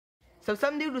So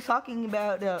some dude was talking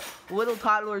about little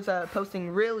toddlers posting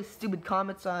really stupid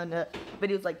comments on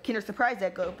videos like Kinder Surprise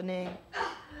egg opening.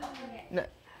 No,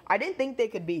 I didn't think they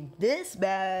could be this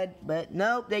bad, but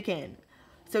nope, they can.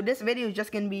 So this video is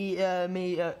just gonna be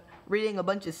me reading a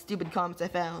bunch of stupid comments I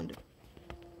found.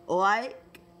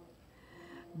 Like,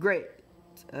 great.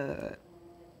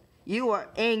 You are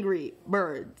angry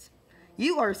birds.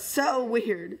 You are so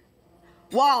weird.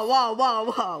 Wow, wow,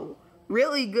 wow, wow.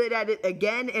 Really good at it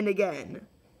again and again.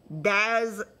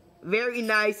 Daz, very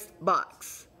nice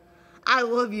box. I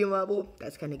love you, Mubble.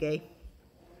 That's kind of gay.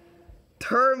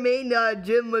 Termina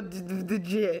Jim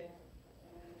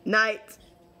Night.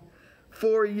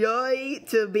 For you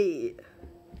to be.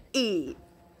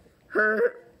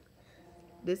 Her.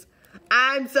 This.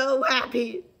 I'm so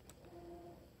happy.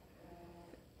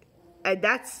 And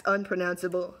that's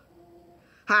unpronounceable.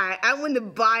 Hi, I want to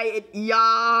buy it,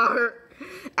 yar.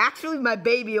 Actually, my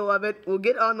baby will love it. We'll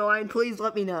get on the line. Please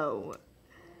let me know.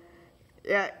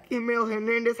 Yeah, Camille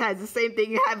Hernandez has the same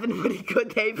thing happen with a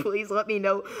good day. Please let me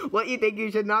know what you think. You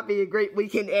should not be a great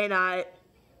weekend, and I.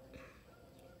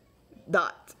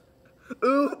 Dot.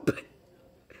 Oop.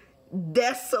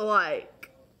 Dislike.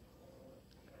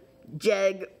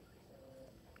 Jeg.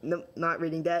 No, not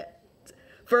reading that.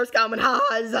 First comment. Ha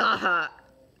ha zaha.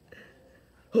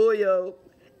 Hoyo.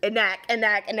 Anak.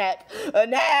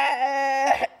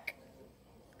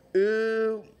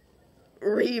 Ooh.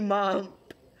 Remomp.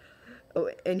 Oh,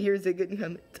 and here's a good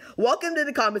comment. Welcome to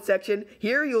the comment section.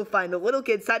 Here you'll find the little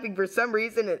kids typing for some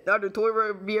reason and other toy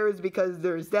reviewers because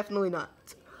there's definitely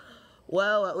not.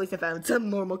 Well, at least I found some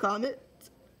normal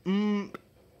comments.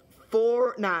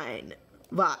 49.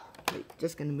 Wait,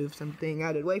 just gonna move something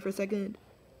out of the way for a second.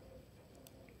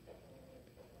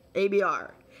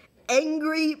 ABR.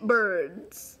 Angry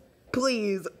birds.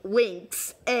 Please,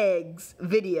 winks, eggs,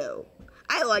 video.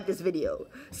 I like this video.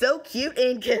 So cute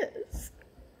and kiss.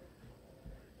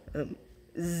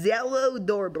 Zello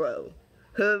Doorbro.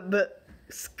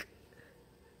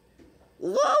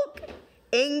 Look.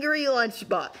 Angry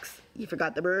lunchbox. You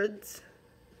forgot the birds.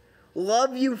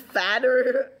 Love you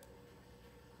fatter.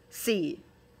 C.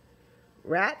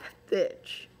 Rat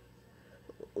Stitch.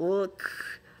 Look.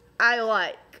 I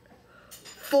like.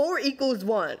 4 equals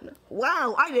 1.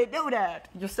 Wow, I didn't know that.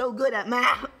 You're so good at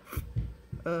math.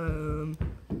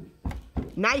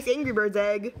 Nice Angry Birds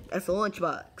egg. That's a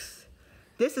lunchbox.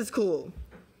 This is cool.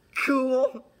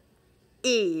 Cool.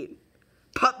 E.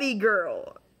 Puppy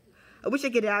girl. I wish I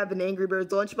could have an Angry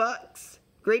Birds lunchbox.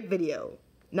 Great video.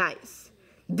 Nice.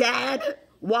 Dad.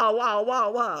 Wow, wow, wow,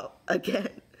 wow.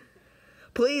 Again.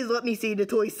 Please let me see the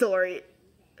Toy Story.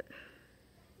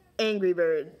 Angry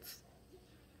Birds.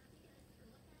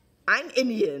 I'm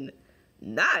Indian.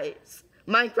 Nice.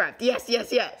 Minecraft. Yes,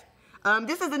 yes, yes.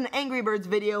 This is an Angry Birds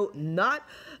video, not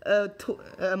a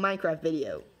Minecraft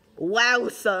video.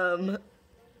 Wowsome.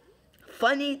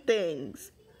 Funny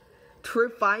things.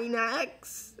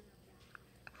 Trifinax.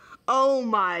 Oh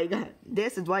my god.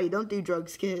 This is why you don't do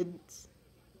drugs, kids.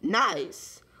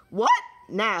 Nice. What?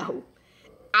 Now.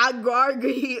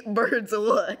 Agargy Birds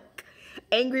look.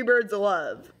 Angry Birds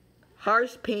love.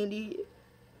 Harsh Pandy.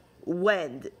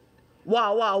 Wend.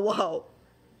 Wow, wow, wow.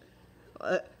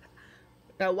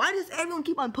 Now, why does everyone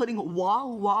keep on putting wow,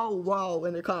 wow, wow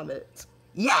in their comments?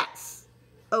 Yes!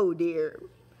 Oh, dear.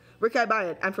 Where can I buy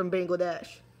it? I'm from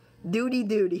Bangladesh.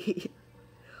 Duty.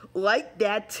 Like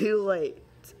that too late.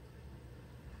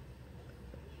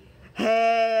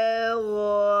 Hello.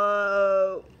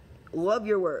 Love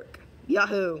your work.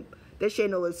 Yahoo. This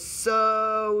channel is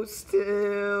so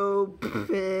stupid.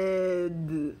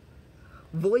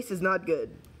 Voice is not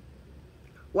good.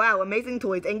 Wow, amazing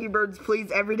toys. Angry Birds, please,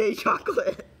 everyday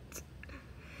chocolate.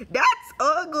 That's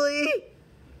ugly.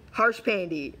 Harsh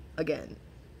Pandy, again.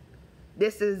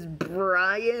 This is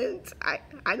Bryant. I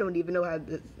don't even know how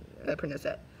to pronounce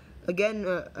that. Again,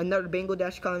 another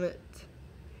Bangladesh comment.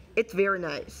 It's very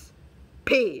nice.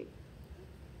 P.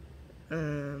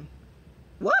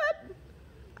 What?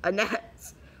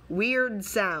 Annette's weird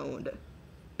sound.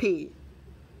 P.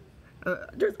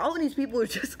 There's all these people who are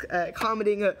just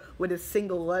commenting with a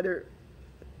single letter.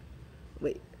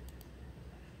 Wait.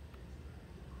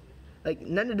 Like,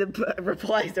 none of the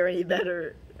replies are any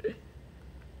better.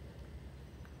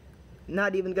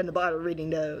 Not even gonna bother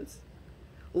reading those.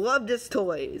 Love this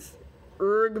toys.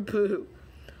 Erg poo.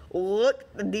 Look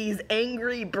at these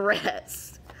angry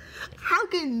breasts. How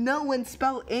can no one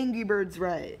spell Angry Birds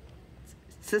right?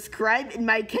 Subscribe in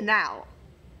my canal.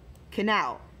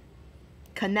 Canal.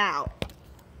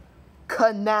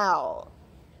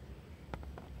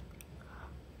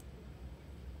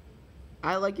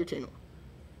 I like your channel.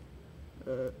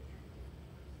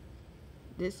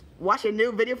 this. Watch a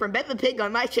new video from Peppa Pig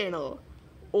on my channel.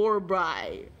 Or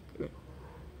buy.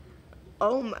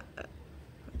 Oh my.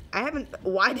 I haven't.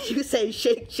 Why did you say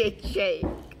shake, shake, shake?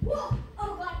 Oh,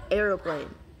 God. Aeroplane.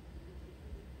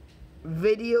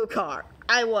 Video car.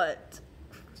 I want.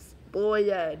 Boy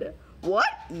Ed. What?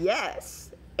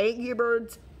 Yes. Angry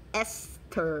Birds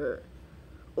Esther.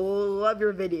 Love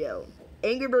your video.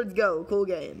 Angry Birds Go. Cool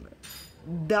game.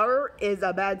 There is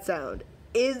a bad sound.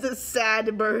 Is a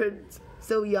sad birds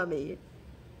so yummy?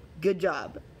 Good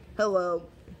job. Hello.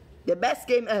 The best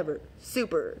game ever.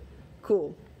 Super.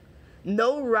 Cool.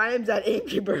 No rhymes at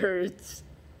Angry Birds.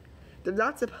 There's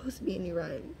not supposed to be any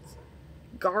rhymes.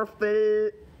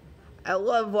 Garfield. I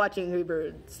love watching Angry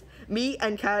Birds. Me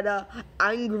and Kata,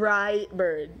 Angry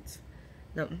Birds.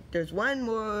 No, there's one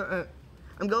more.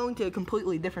 I'm going to a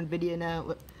completely different video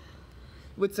now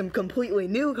with some completely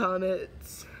new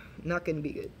comments. Not gonna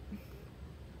be good.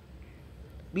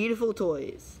 Beautiful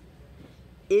toys.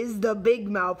 Is the Big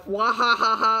Mouth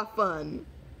wahahaha fun?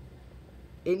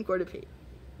 In quarter P.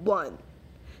 1.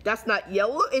 That's not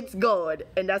yellow, it's gold.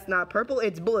 And that's not purple,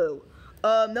 it's blue.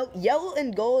 No, yellow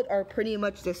and gold are pretty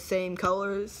much the same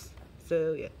colors.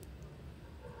 So, yeah.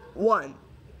 1.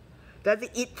 Does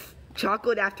it eat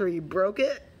chocolate after he broke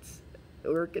it?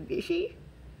 Or could be she?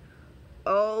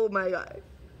 Oh my god.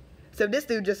 So this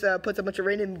dude just puts a bunch of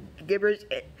random gibberish.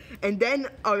 And then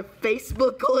our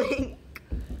Facebook link.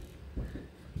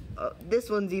 This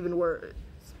one's even worse.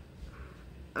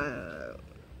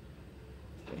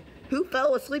 Who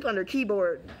fell asleep on their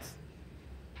keyboards?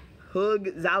 Hug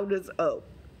Zaudas O.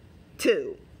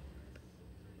 2.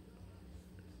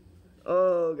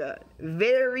 Oh god.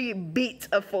 Very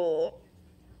beautiful.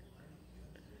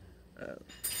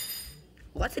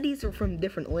 Lots of these are from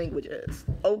different languages.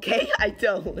 Okay, I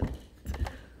don't.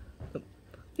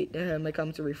 Wait, my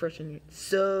comments are refreshing.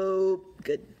 So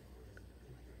good.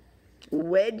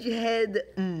 Wedgehead.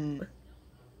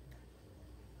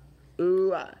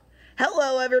 Ooh.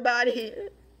 Hello, everybody.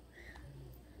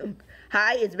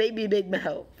 Hi, it's Baby Big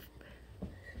Mouth.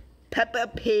 Peppa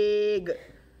Pig.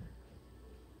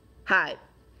 Hi.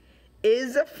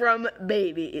 Is from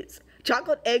babies.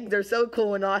 Chocolate eggs are so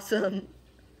cool and awesome.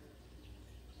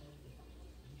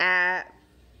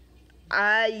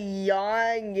 Ayongeseo.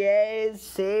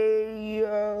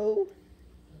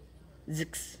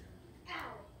 Zix.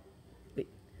 Wait,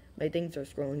 my things are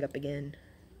scrolling up again.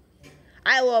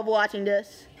 I love watching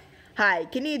this. Hi,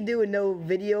 can you do a no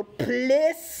video,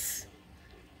 please?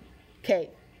 Okay.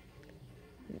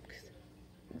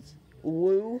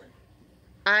 Woo.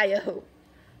 Io.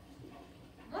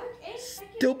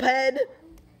 Stupid.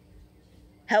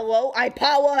 Hello, I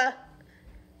power.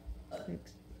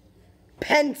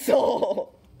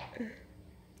 Pencil.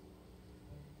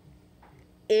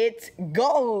 It's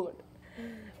gold.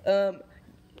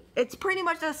 It's pretty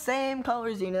much the same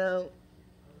colors, you know.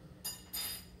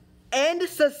 And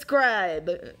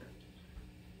subscribe.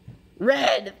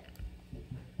 Red.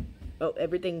 Oh,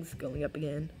 everything's going up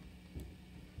again.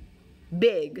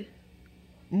 Big.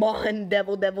 Mon,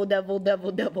 devil, devil, devil,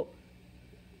 devil, devil.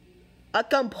 A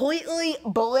completely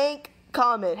blank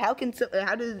comment. How's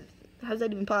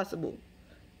that even possible?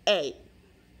 A.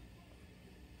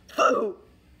 Foo.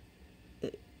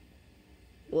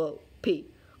 Whoa. P.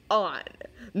 On.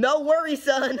 No worries,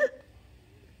 son.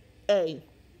 A.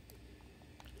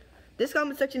 This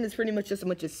comment section is pretty much just a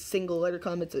bunch of single letter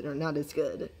comments that are not as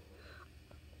good.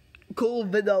 Cool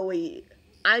video.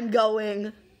 I'm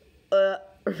going. I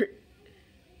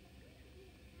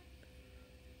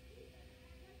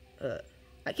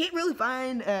can't really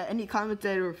find any comments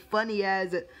that are funny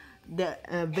as the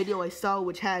video I saw,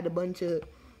 which had a bunch of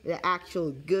the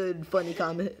actual good funny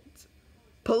comments.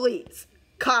 Police.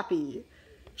 Copy.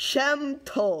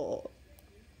 Shemtol.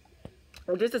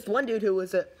 Or just this one dude who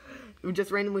was who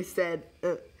just randomly said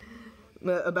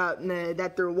about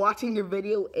that they're watching your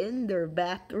video in their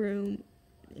bathroom.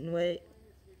 Wait.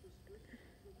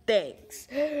 Thanks.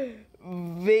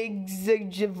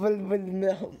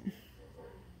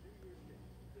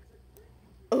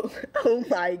 Oh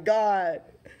my god.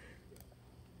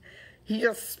 He's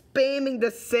just spamming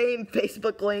the same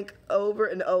Facebook link over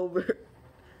and over.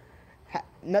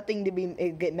 Nothing to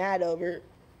get mad over.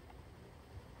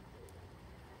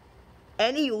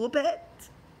 Any Lupet?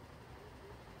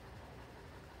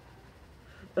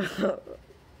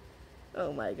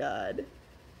 Oh my god.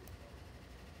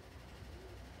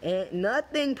 And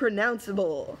nothing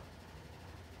pronounceable.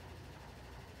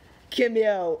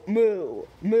 Kimyo, moo,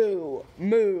 moo,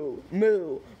 moo,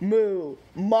 moo, moo,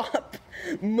 mop,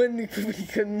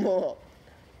 more.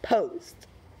 Post.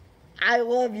 I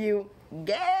love you.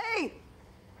 Gay.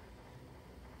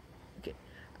 Okay.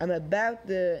 I'm about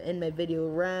to end my video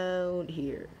around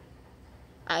here.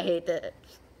 I hate this.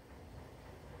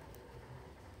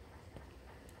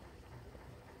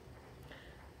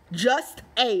 Just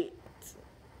 8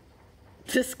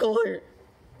 to score,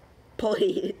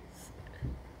 please.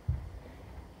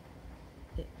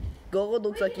 Gold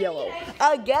looks like yellow.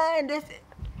 Again, this.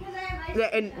 Yeah,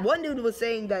 and one dude was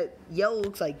saying that yellow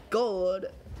looks like gold.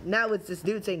 Now it's this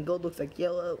dude saying gold looks like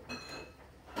yellow.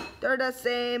 They're the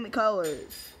same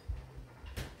colors.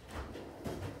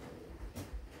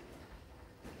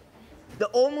 The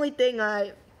only thing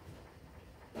I'm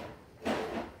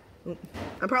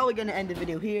probably gonna end the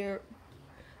video here.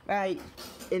 Right,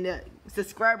 in the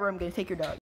subscriber, I'm gonna take your dog.